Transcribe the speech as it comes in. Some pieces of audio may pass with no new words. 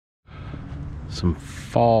Some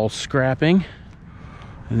fall scrapping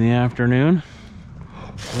in the afternoon.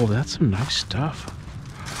 Oh, that's some nice stuff.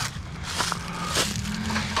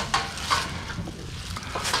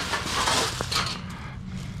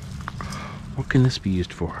 What can this be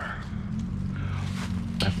used for?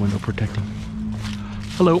 Back window protecting.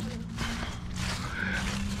 Hello.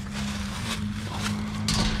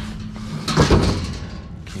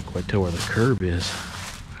 Can't quite tell where the curb is.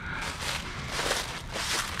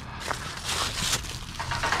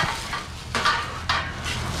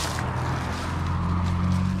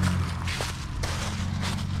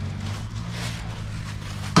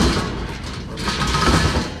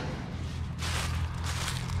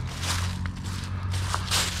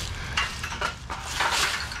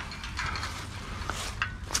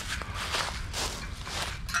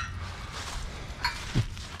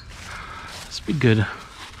 Be good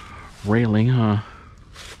railing, huh?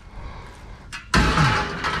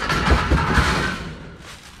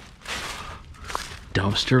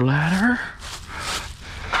 Dumpster ladder.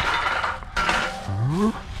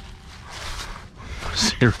 Oh.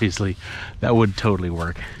 Seriously, that would totally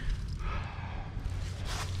work.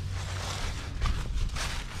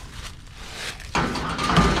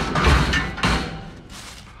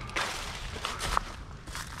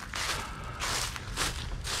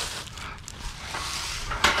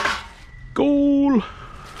 Goal!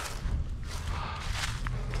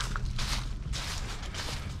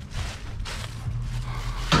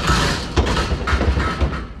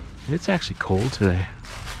 It's actually cold today.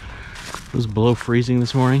 It was below freezing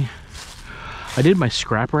this morning. I did my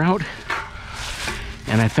scrap route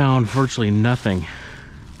and I found virtually nothing.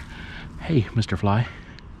 Hey, Mr. Fly.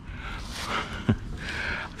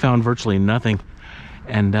 Found virtually nothing.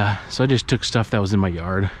 And so I just took stuff that was in my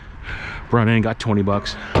yard, brought it in, got 20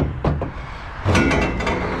 bucks.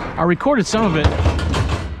 I recorded some of it,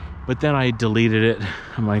 but then I deleted it.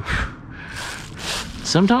 I'm like,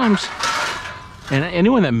 sometimes, and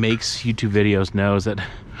anyone that makes YouTube videos knows that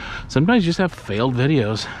sometimes you just have failed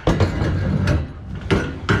videos.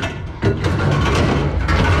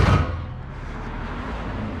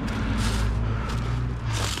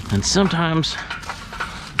 And sometimes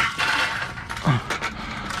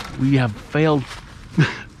we have failed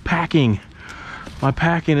packing. My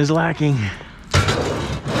packing is lacking.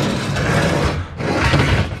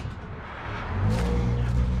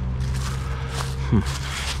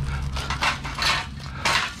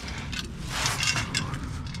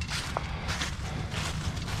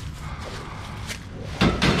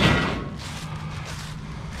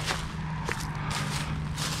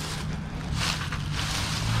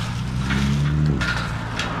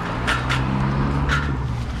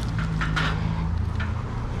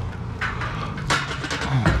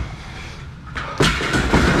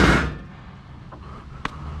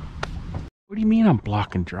 What do you mean I'm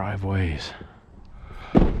blocking driveways?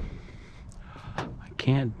 I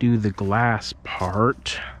can't do the glass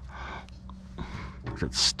part. Is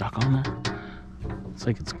it stuck on there? It's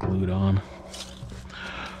like it's glued on.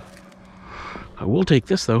 I will take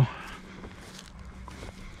this though.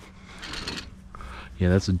 Yeah,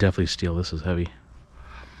 that's definitely steel. This is heavy.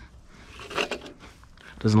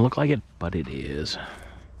 Doesn't look like it, but it is.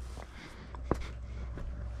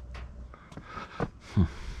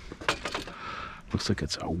 Looks like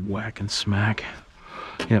it's a whack and smack.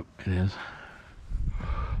 Yep, it is.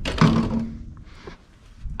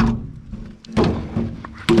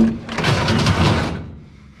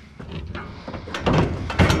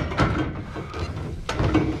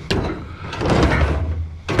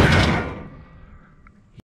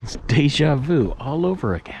 It's deja vu all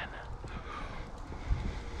over again.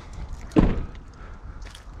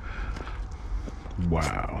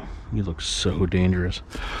 Wow, you look so dangerous.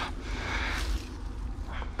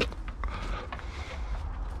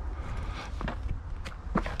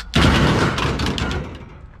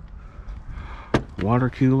 Water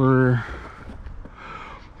cooler,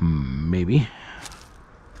 maybe.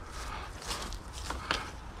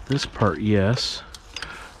 This part, yes.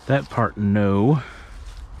 That part, no.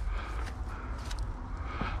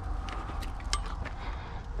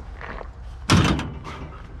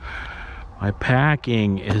 My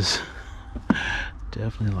packing is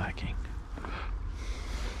definitely lacking.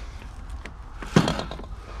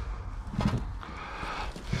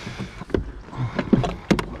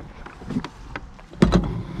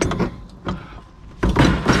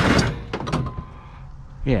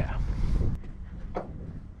 Yeah.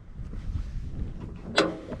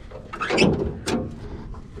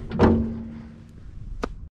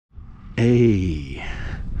 Hey,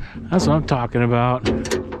 that's what I'm talking about.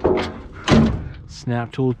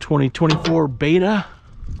 Snap Tool 2024 beta.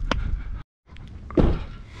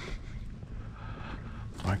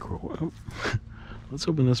 Well, let's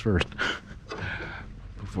open this first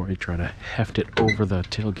before I try to heft it over the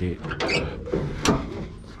tailgate.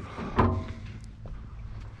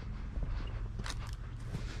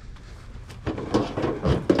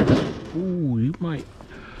 Ooh, you might.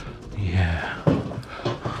 Yeah.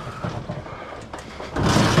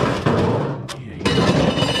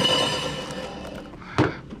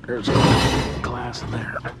 There's glass in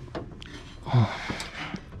there. Oh.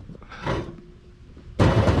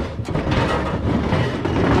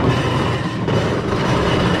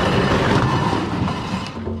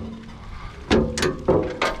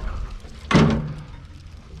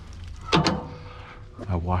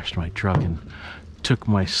 I washed my truck and took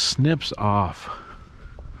my snips off.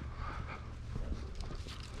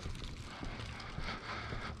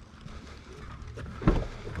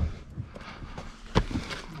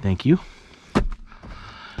 Thank you.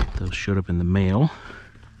 Those showed up in the mail.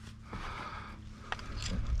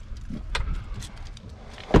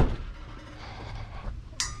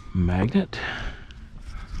 Magnet.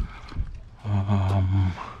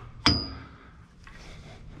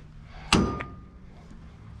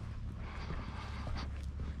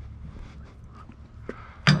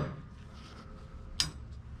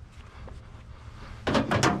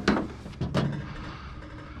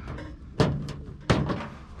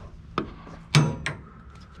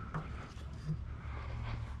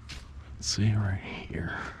 Let's see right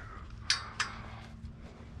here.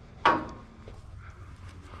 All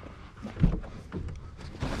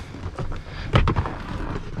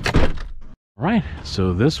right,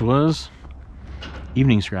 so this was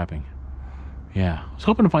evening scrapping. Yeah, I was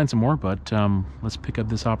hoping to find some more, but let's pick up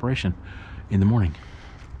this operation in the morning.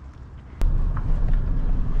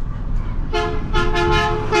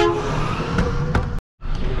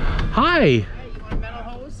 Hi. Hey, you want a metal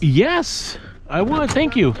hose? Yes, I would.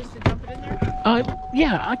 Thank you. Just to dump it in there?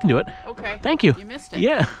 Yeah, I can do it. Okay. Thank you. You missed it.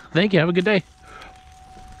 Yeah, thank you. Have a good day.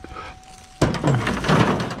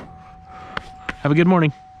 Have a good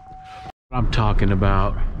morning. What I'm talking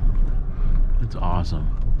about. It's awesome.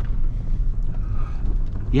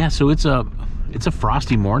 Yeah, so it's a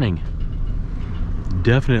frosty morning.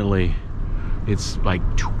 Definitely. It's like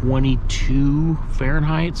 22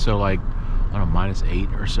 Fahrenheit, so like, I don't know,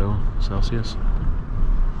 -8 or so Celsius.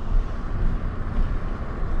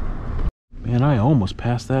 Man, I almost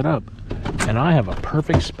passed that up. And I have a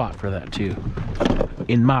perfect spot for that too.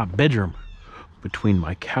 In my bedroom, between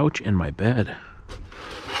my couch and my bed.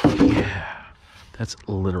 Yeah, that's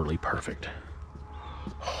literally perfect.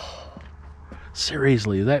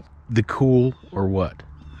 Seriously, is that the cool or what?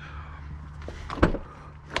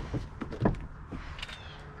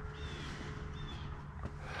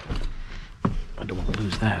 I don't want to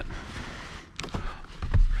lose that.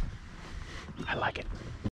 I like it.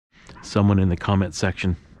 Someone in the comment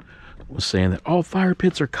section was saying that all fire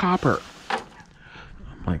pits are copper.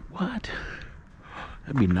 I'm like, what?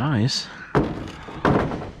 That'd be nice.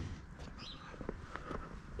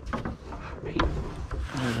 Hey,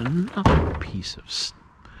 there's another piece of,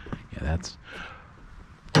 yeah, that's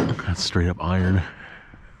straight up iron.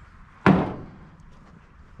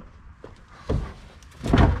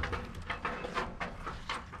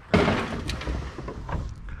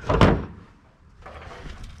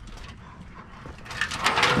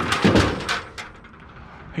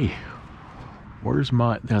 Hey, where's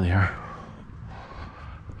my, there they are.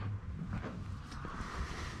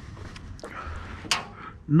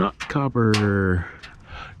 Not copper,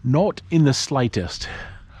 not in the slightest.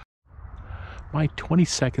 My 20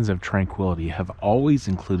 seconds of tranquility have always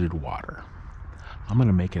included water. I'm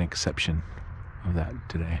gonna make an exception of that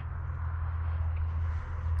today.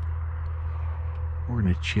 We're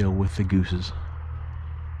gonna chill with the gooses.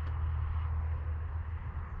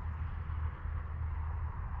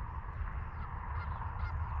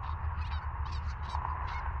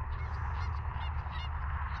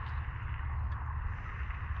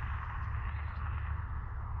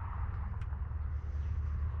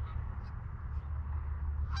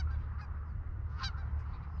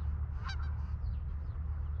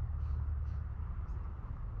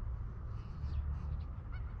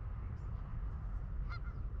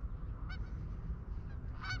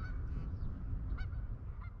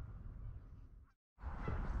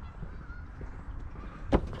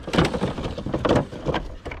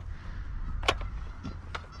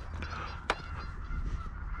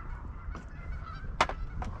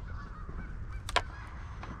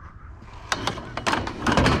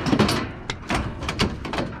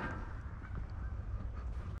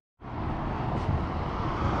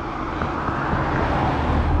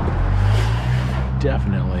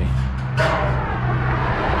 Definitely.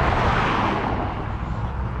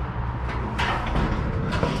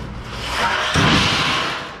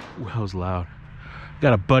 that was loud.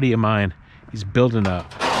 Got a buddy of mine. He's building a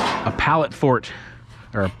pallet fort,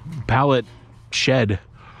 or a pallet shed.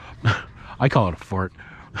 I call it a fort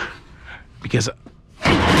because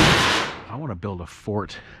I want to build a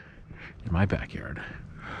fort in my backyard.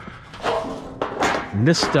 And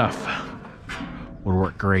this stuff would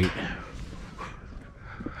work great.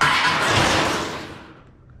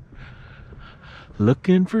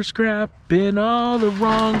 Looking for scrap in all the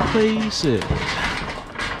wrong places.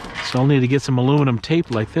 So I'll need to get some aluminum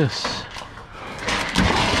tape like this.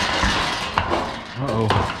 Uh-oh.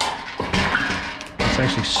 It's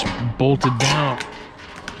actually bolted down.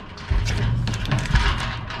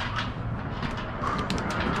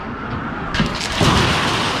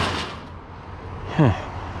 Huh.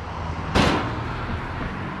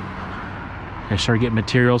 I started getting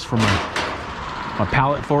materials for my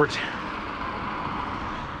pallet fort.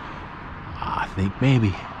 I think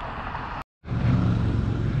maybe.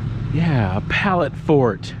 Yeah, a pallet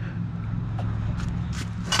fort.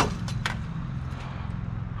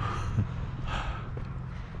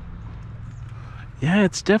 Yeah,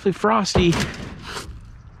 it's definitely frosty.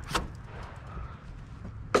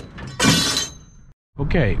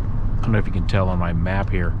 Okay, I don't know if you can tell on my map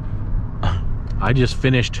here. I just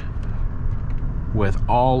finished with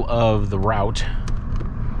all of the route.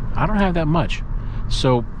 I don't have that much.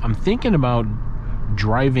 So I'm thinking about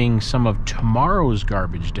driving some of tomorrow's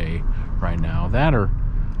garbage day right now. That or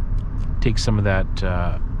take some of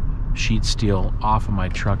that sheet steel off of my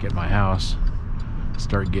truck at my house.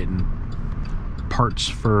 Start getting parts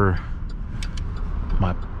for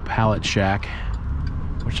my pallet shack.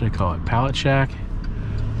 What should I call it? Pallet shack?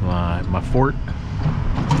 My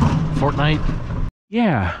fortnight?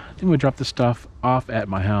 Yeah, I think we dropped the stuff off at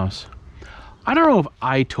my house. I don't know if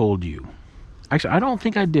I told you. Actually, I don't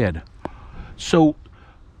think I did. So,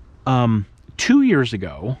 2 years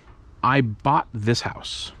ago, I bought this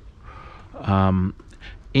house.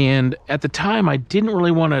 And at the time, I didn't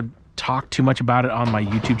really want to talk too much about it on my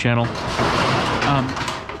YouTube channel.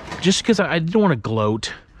 Just because I didn't want to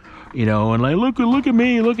gloat, you know, and like, look at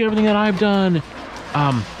me, look at everything that I've done.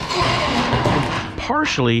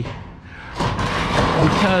 Partially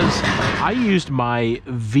because I used my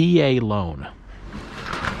VA loan.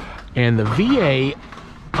 And the VA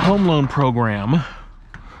home loan program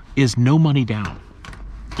is no money down.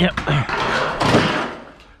 Yep.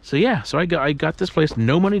 So yeah, so I got this place,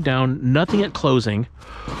 no money down, nothing at closing.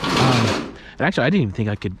 And actually, I didn't even think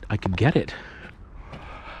I could get it.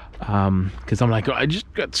 Because I'm like, I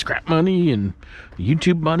just got scrap money and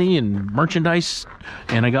YouTube money and merchandise,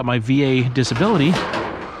 and I got my VA disability.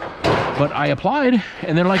 But I applied,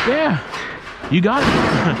 and they're like, yeah, you got it.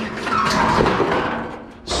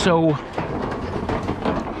 So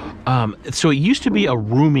it used to be a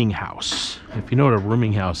rooming house. If you know what a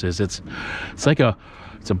rooming house is, it's like a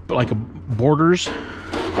Borders.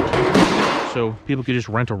 So people could just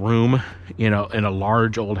rent a room, you know, in a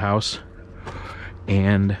large old house.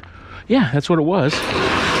 And yeah, that's what it was.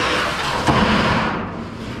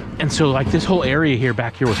 And so like this whole area here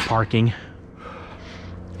back here was parking.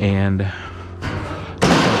 And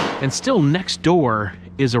still next door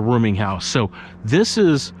is a rooming house. So this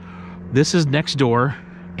is next door.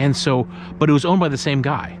 And so, but it was owned by the same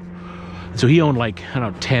guy. So he owned like, I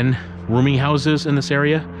don't know, 10 rooming houses in this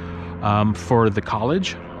area for the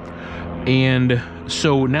college. And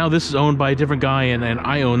so now this is owned by a different guy, and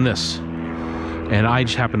I own this. And I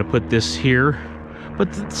just happen to put this here.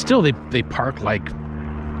 But still, they park like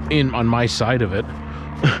on my side of it.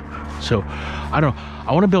 So I don't know.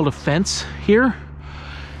 I want to build a fence here,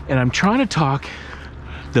 and I'm trying to talk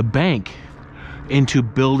the bank into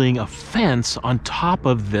building a fence on top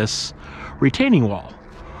of this retaining wall,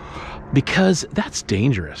 because that's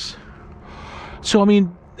dangerous. So I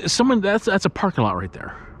mean, that's a parking lot right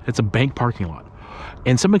there. It's a bank parking lot,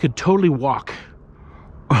 and someone could totally walk.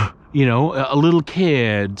 You know, a little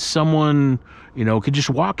kid, someone, you know, could just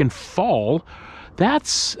walk and fall.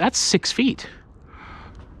 That's 6 feet.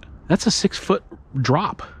 That's a 6 foot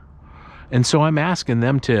drop. And so I'm asking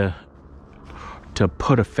them to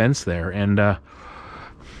put a fence there, and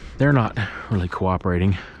they're not really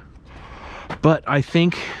cooperating. But I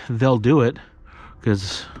think they'll do it,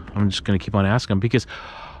 because I'm just going to keep on asking them, because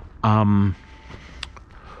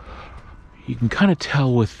you can kind of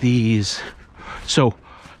tell with these. So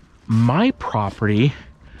my property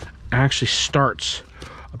actually starts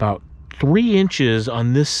about 3 inches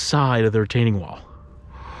on this side of the retaining wall.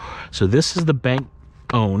 So this is the bank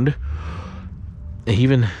owned.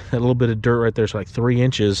 Even that little bit of dirt right there is like 3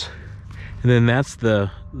 inches. And then that's the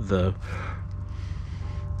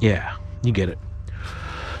yeah, you get it.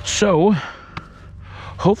 So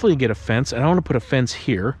Hopefully get a fence, and I want to put a fence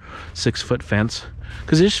here, 6-foot fence,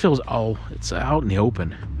 because it just feels, oh, it's out in the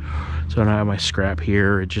open. So when I have my scrap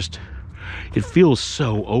here, it feels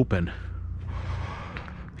so open.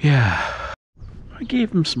 Yeah, I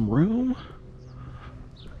gave him some room.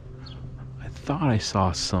 I thought I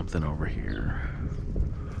saw something over here.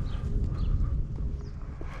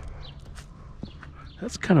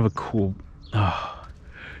 That's kind of a cool, oh,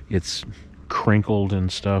 it's crinkled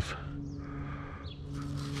and stuff.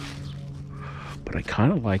 But I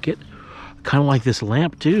kind of like it. I kind of like this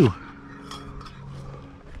lamp too.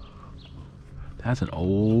 That's an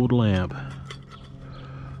old lamp.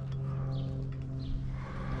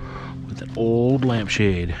 With an old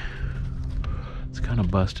lampshade. It's kind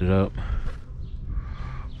of busted up.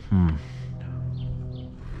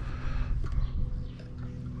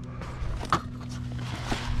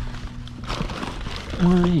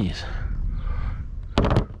 One of these.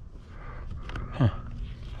 Huh.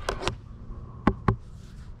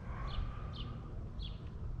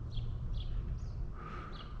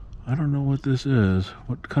 I don't know what this is.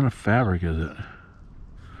 What kind of fabric is it? It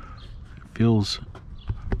feels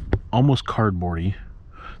almost cardboardy. It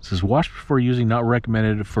says wash before using, not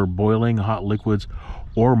recommended for boiling hot liquids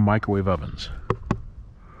or microwave ovens.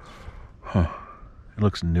 Huh. It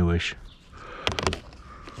looks newish.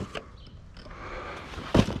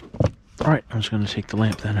 Alright, I'm just going to take the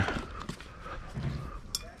lamp then.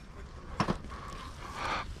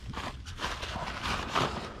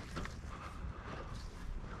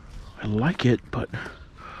 I like it, but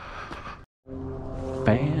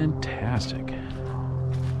fantastic.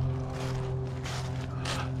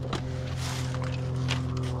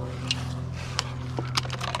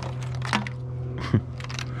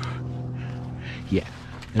 Yeah,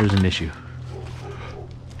 there's an issue.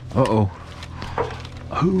 Uh-oh.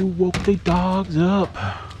 Who woke the dogs up?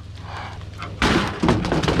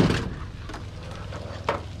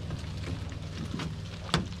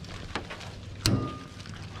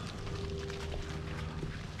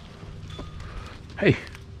 Hey,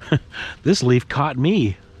 this leaf caught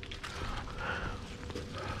me.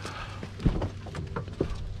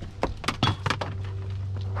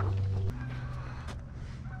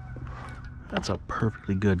 That's a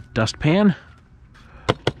perfectly good dustpan.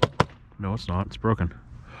 No, it's not. It's broken.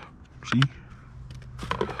 See?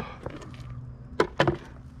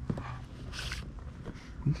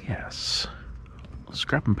 Yes.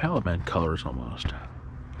 Scrap and Pallet Man colors almost.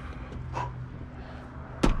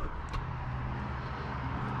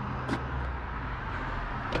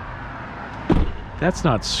 That's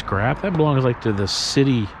not scrap. That belongs like to the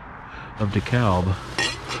city of DeKalb.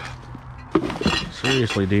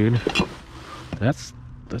 Seriously, dude. That's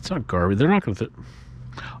not garbage. They're not gonna.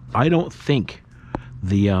 I don't think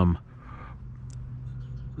the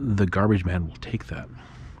garbage man will take that.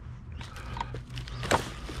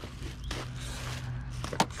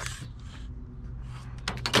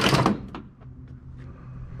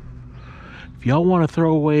 If y'all want to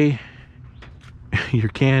throw away your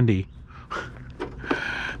candy,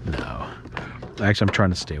 no. Actually, I'm trying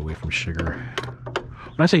to stay away from sugar.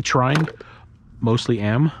 When I say trying, mostly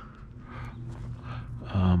am.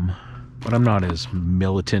 But I'm not as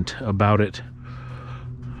militant about it.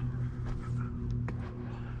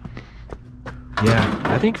 Yeah,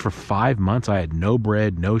 I think for 5 months I had no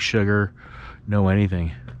bread, no sugar, no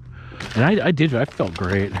anything. And I felt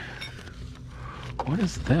great. What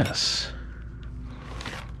is this?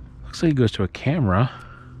 Looks like it goes to a camera.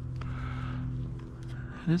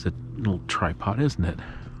 It is a little tripod, isn't it?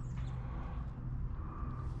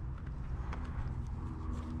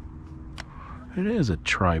 It is a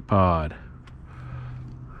tripod.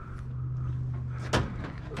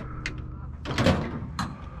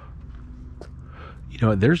 You know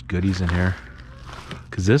what? There's goodies in here.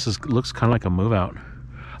 Because this looks kind of like a move out.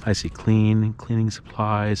 I see cleaning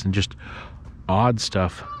supplies, and just odd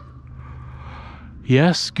stuff.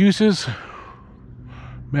 Yes, gooses?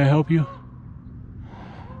 May I help you?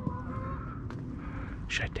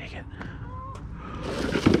 Should I take it?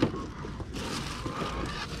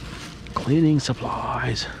 Cleaning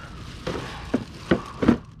supplies.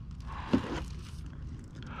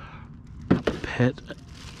 Pet.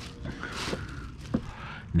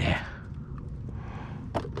 Nah.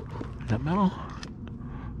 Is that metal?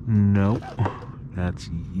 Nope. That's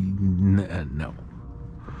no.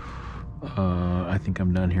 I think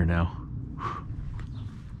I'm done here now.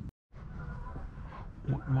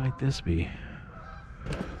 What might this be?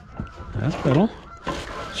 That's metal.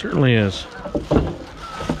 Certainly is.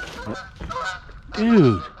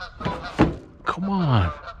 Dude, come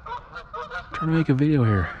on. I'm trying to make a video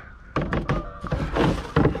here.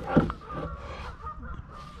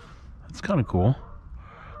 kind of cool.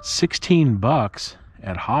 16 bucks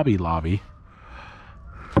at Hobby Lobby.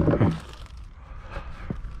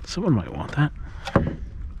 Someone might want that.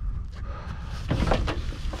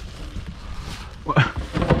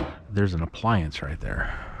 There's an appliance right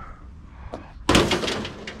there.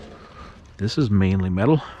 This is mainly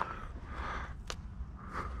metal.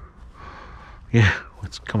 Yeah,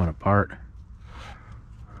 it's coming apart.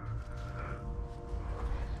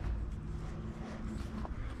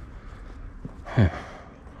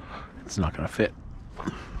 It's not gonna fit.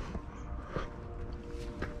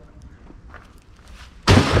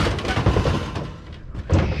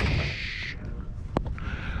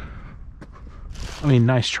 I mean,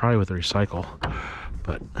 nice try with the recycle,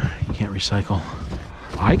 but you can't recycle.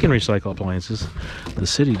 I can recycle appliances. The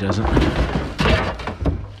city doesn't.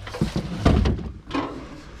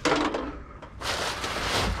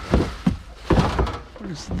 What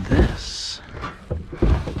is this?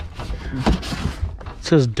 It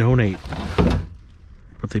says donate,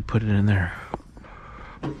 but they put it in there.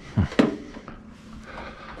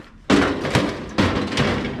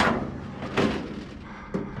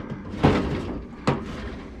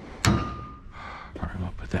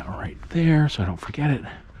 There, so I don't forget it.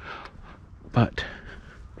 But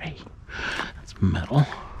hey, that's metal.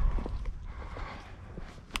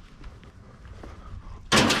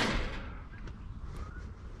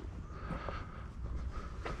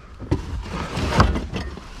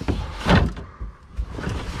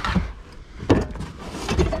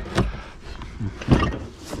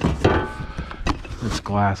 This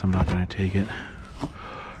glass, I'm not gonna take it.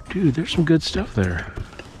 Dude, there's some good stuff there.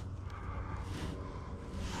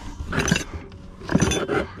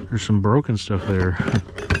 There's some broken stuff there.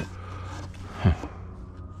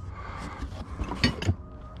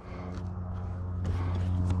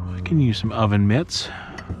 I can use some oven mitts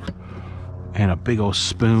and a big old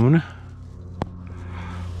spoon.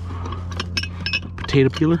 Potato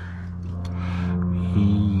peeler.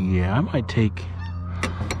 Yeah, I might take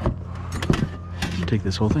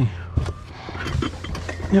this whole thing.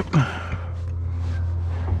 Yep.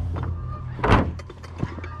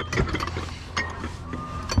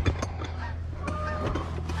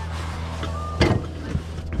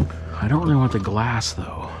 I don't really want the glass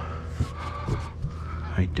though.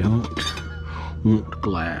 I don't want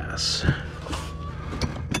glass.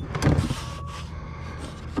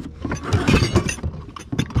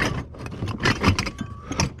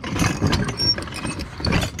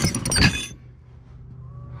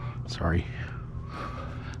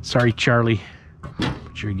 Sorry, Charlie,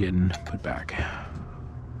 but you're getting put back.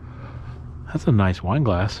 That's a nice wine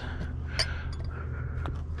glass.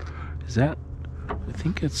 Is that? I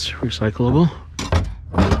think it's recyclable.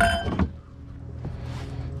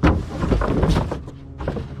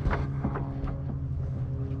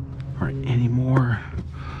 All right, any more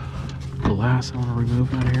glass I want to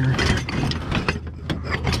remove out of here?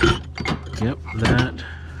 Yep, that.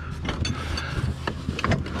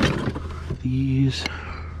 These.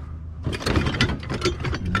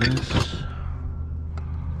 And this.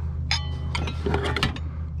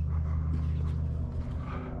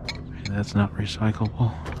 That's not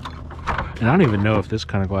recyclable. And I don't even know if this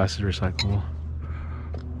kind of glass is recyclable.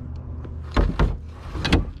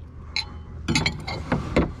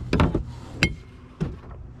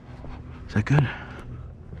 Is that good?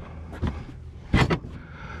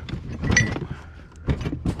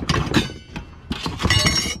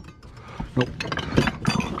 Nope.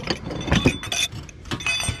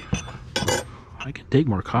 I can take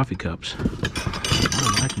more coffee cups. I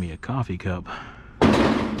would like me a coffee cup.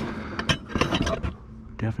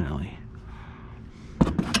 Definitely.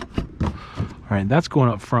 All right, that's going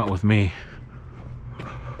up front with me.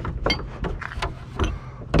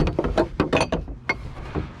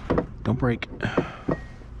 Don't break.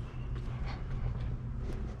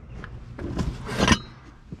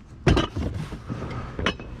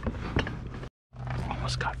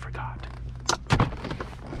 Almost forgot.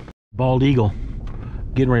 Bald eagle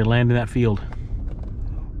getting ready to land in that field.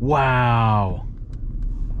 Wow.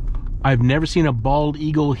 I've never seen a bald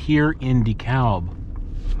eagle here in DeKalb.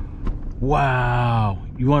 Wow.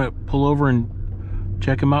 You want to pull over and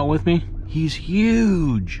check him out with me? He's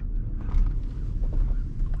huge.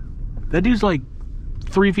 That dude's like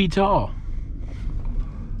 3 feet tall.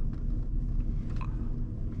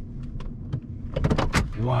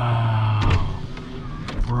 Wow.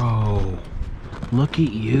 Bro, look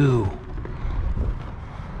at you.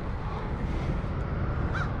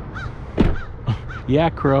 Yeah,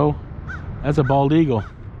 Crow. That's a bald eagle.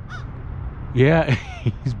 Yeah,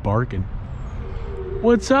 he's barking.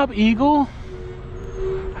 What's up, eagle?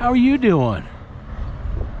 How are you doing?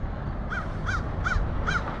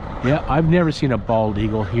 Yeah, I've never seen a bald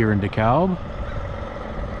eagle here in DeKalb.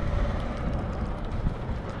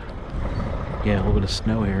 Yeah, a little bit of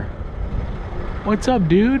snow here. What's up,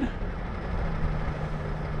 dude?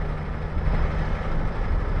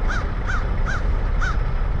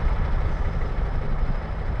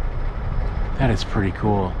 That is pretty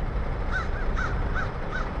cool.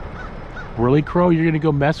 Really, Crow? You're gonna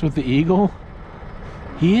go mess with the eagle?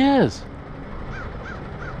 He is.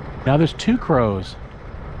 Now there's two crows.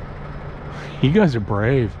 You guys are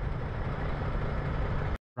brave.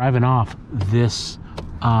 Driving off this,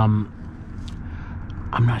 I'm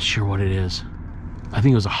not sure what it is. I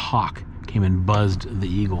think it was a hawk came and buzzed the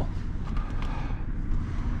eagle.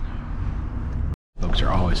 Folks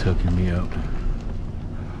are always hooking me up.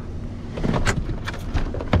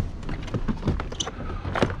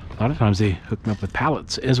 A lot of times they hook me up with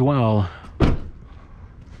pallets as well.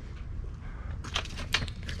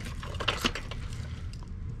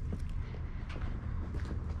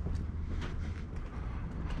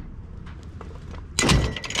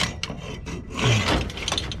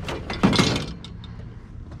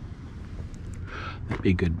 That'd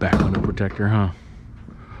be a good back window protector, huh?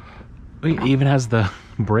 It even has the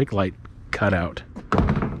brake light cut out.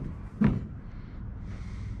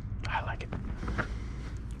 I like it.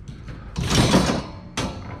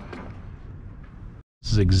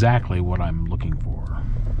 This is exactly what I'm looking for.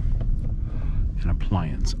 An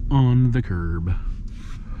appliance on the curb.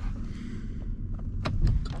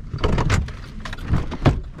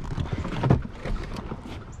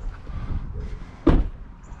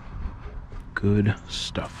 Good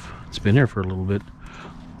stuff. It's been there for a little bit.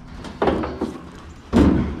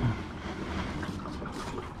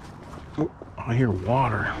 Oh, I hear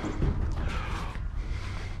water.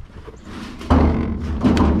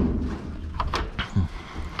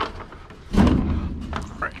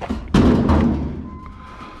 Right.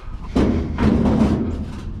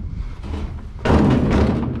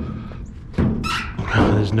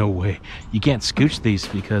 There's no way. You can't scooch these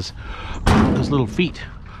because those little feet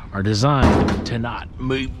are designed to not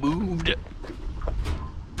be moved.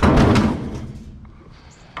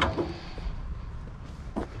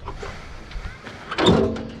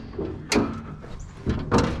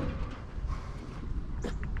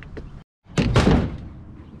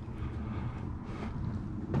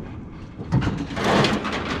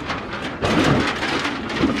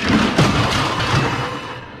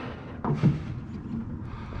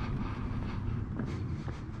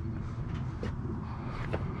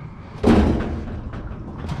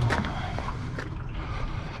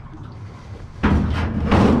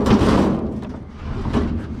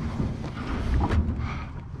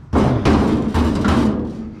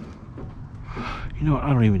 You know what?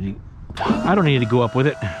 I don't need to go up with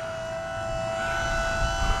it.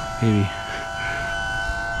 Maybe.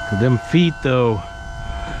 Them feet though.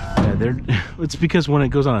 Yeah, it's because when it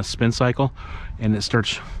goes on a spin cycle and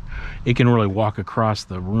it can really walk across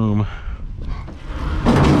the room.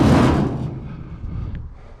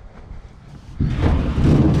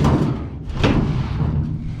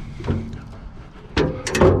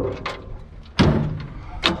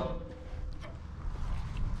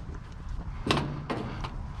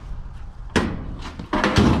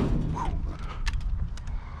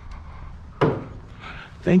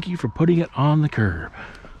 Thank you for putting it on the curb.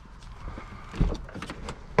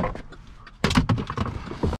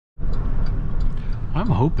 I'm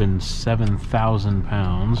hoping 7,000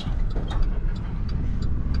 pounds.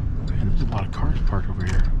 Man, there's a lot of cars parked over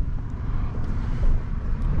here.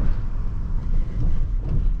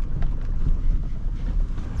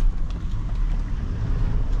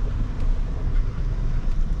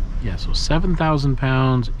 Yeah, so 7,000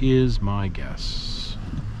 pounds is my guess.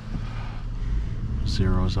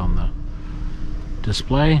 Zeros on the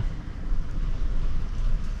display.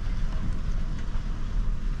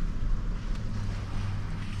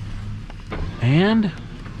 And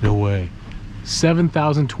no way.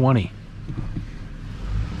 7,020.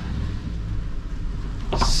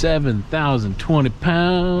 7,020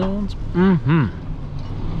 pounds. All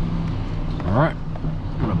right.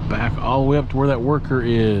 I'm gonna back all the way up to where that worker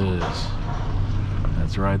is.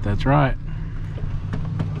 That's right. That's right.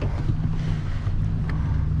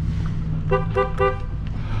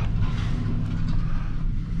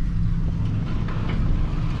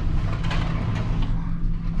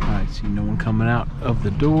 Alright, see no one coming out of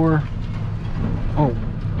the door. Oh,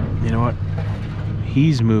 you know what?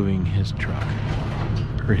 He's moving his truck.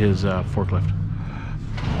 Or his forklift.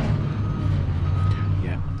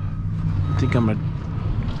 Yeah. I think I'm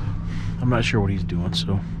not sure what he's doing,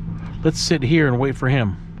 so let's sit here and wait for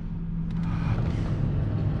him.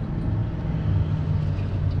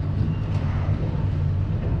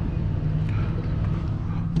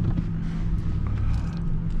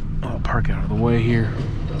 I'll park out of the way here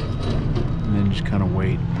and then just kind of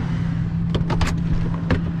wait.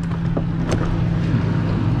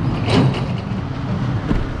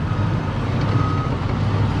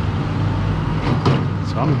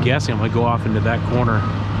 So I'm guessing I'm gonna go off into that corner.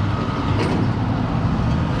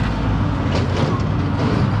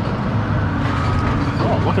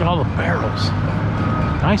 Oh, look at all the barrels.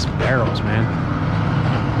 Nice barrels, man.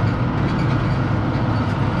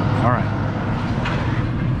 All right.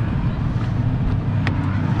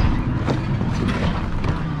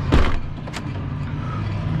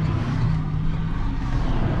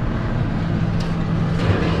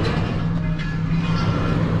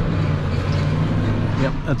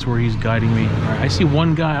 Yep, that's where he's guiding me. All right, I see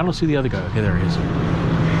one guy. I don't see the other guy. Okay, there he is.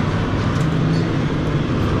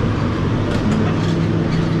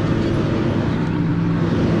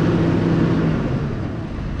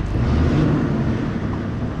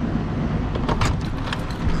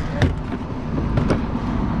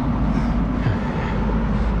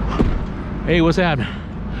 Hey, what's happening?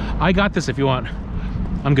 I got this if you want.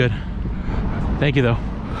 I'm good. Thank you, though.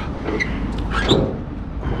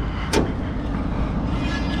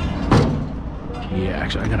 Yeah,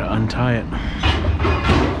 actually, I gotta untie it.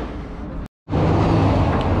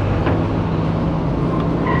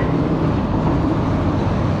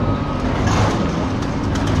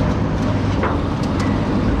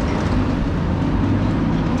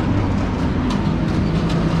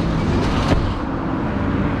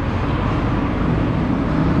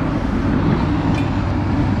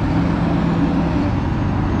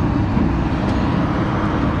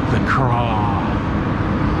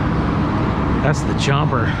 That's the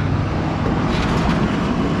jumper.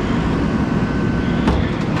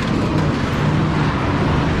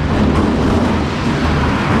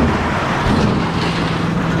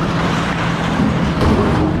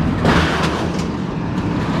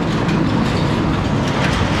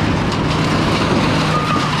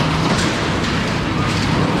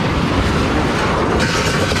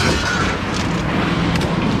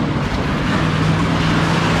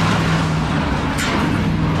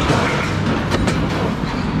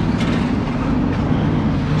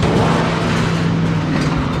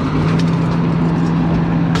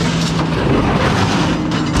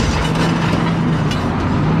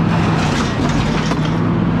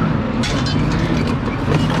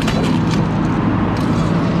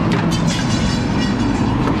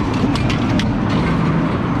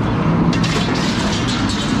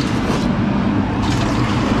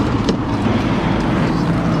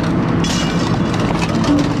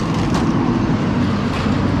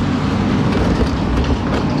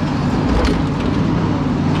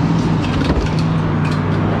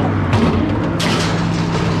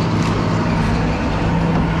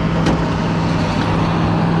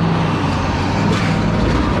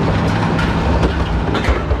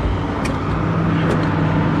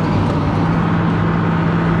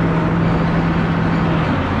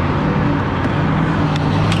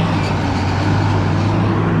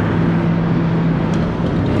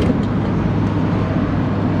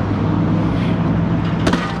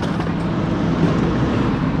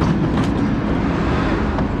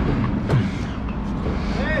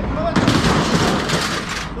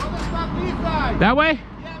 That way?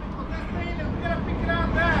 Yeah, because that's mainly we gotta pick it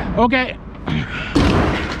out there. Okay.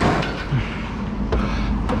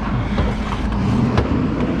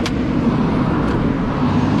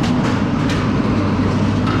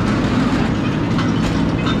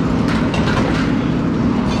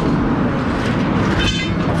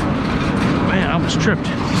 Man, I almost tripped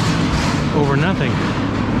over nothing.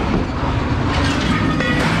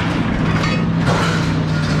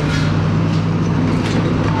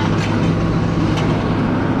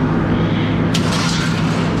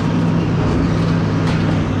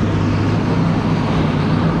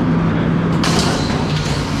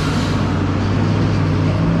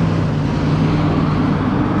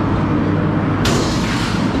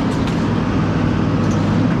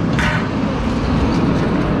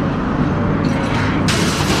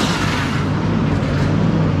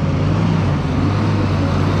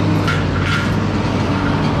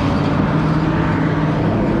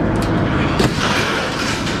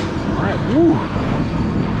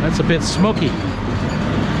 That's a bit smoky.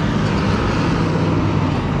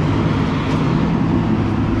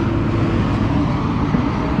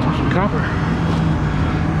 Some copper.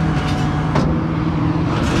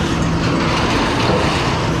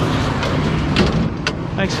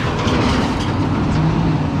 Thanks.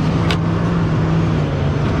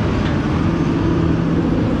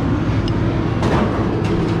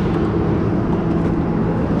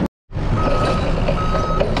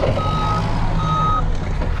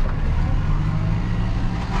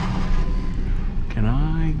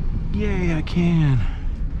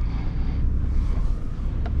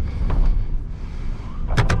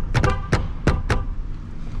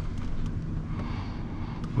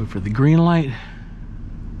 Wait for the green light.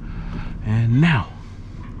 And now.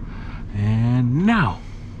 And now.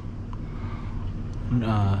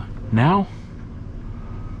 Now.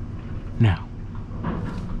 Now.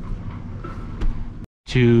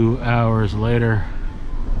 2 hours later.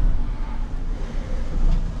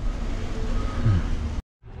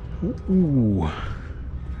 Ooh.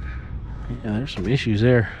 Yeah, there's some issues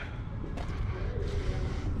there.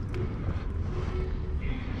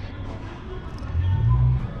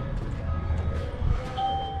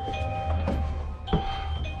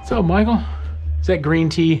 What's up, Michael? Is that green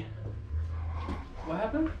tea? What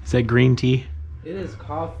happened? Is that green tea? It is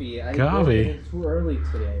coffee. I Coffee? It's too early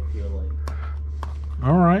today, I feel like.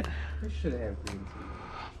 All right. I should have green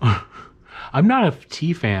tea. I'm not a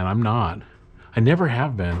tea fan. I'm not. I never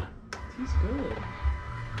have been. Tea's good.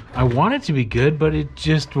 I want it to be good, but it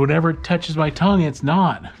just, whenever it touches my tongue, it's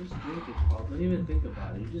not. Just drink it, Paul. Don't even think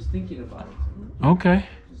about it. You're just thinking about it. Okay.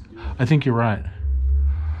 Just do it. I think you're right.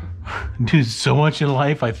 Dude, so much in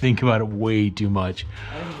life, I think about it way too much.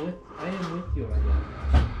 I am with you right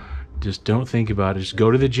now. Just don't think about it. Just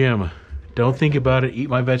go to the gym. Don't think about it. Eat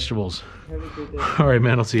my vegetables. Have a good day. All right,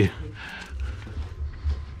 man. I'll see you.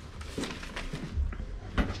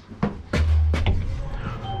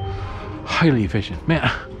 Highly efficient. Man,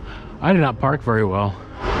 I did not park very well.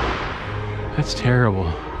 That's terrible.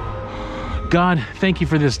 God, thank you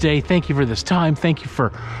for this day. Thank you for this time. Thank you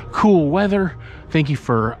for cool weather. Thank you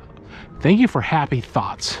for happy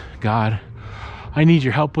thoughts, God. I need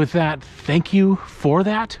your help with that. Thank you for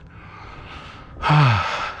that.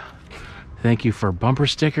 Thank you for bumper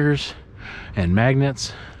stickers and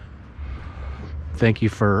magnets. Thank you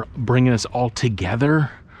for bringing us all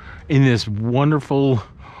together in this wonderful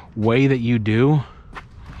way that you do.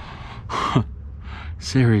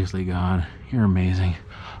 Seriously, God, you're amazing.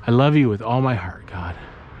 I love you with all my heart, God.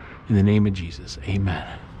 In the name of Jesus, amen.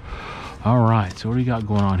 All right, so what do we got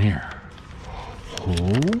going on here?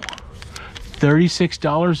 Oh,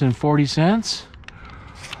 $36.40.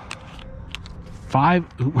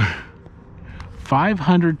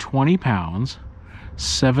 520 pounds,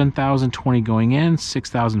 7,020 going in,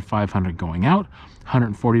 6,500 going out,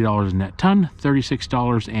 $140 net ton,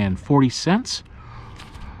 $36.40.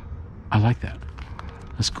 I like that.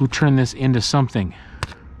 Let's go turn this into something.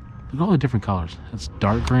 Look at all the different colors. That's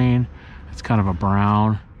dark green. It's kind of a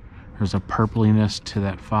brown. There's a purpliness to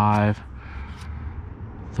that 5.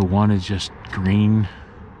 The 1 is just green.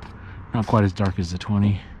 Not quite as dark as the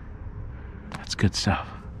 20. That's good stuff.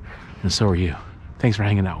 And so are you. Thanks for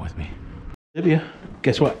hanging out with me. Olivia,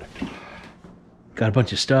 guess what? Got a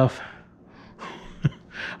bunch of stuff.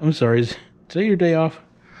 I'm sorry. Is today your day off?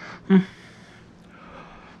 I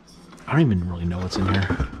don't even really know what's in here.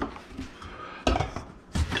 Do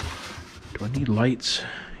I need lights?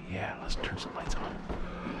 Yeah, let's turn some lights on.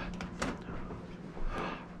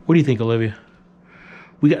 What do you think, Olivia?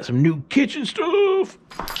 We got some new kitchen stuff.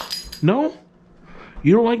 No?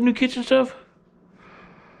 You don't like new kitchen stuff?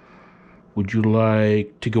 Would you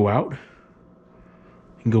like to go out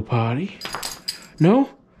and go potty? No?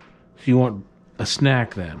 So you want a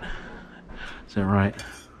snack then? Is that right?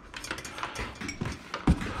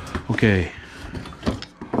 Okay.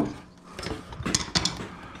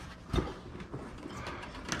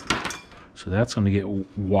 So that's going to get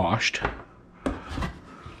washed.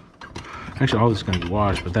 Actually, all this is going to be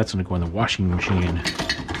washed, but that's going to go in the washing machine.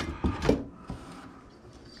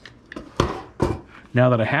 Now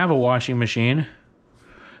that I have a washing machine,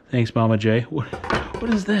 thanks, Mama J. What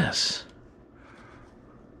is this?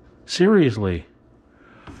 Seriously.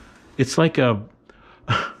 It's like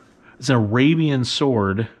it's an Arabian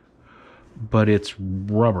sword, but it's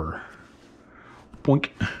rubber. Boink.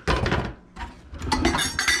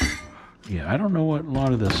 Yeah, I don't know what a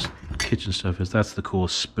lot of this kitchen stuff is. That's the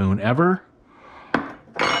coolest spoon ever.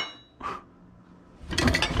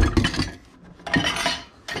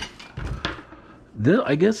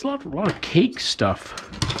 I guess a lot of cake stuff.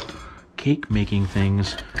 Cake making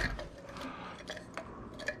things.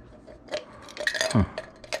 Huh.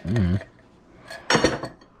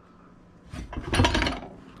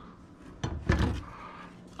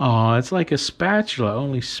 Oh, it's like a spatula,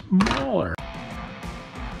 only smaller.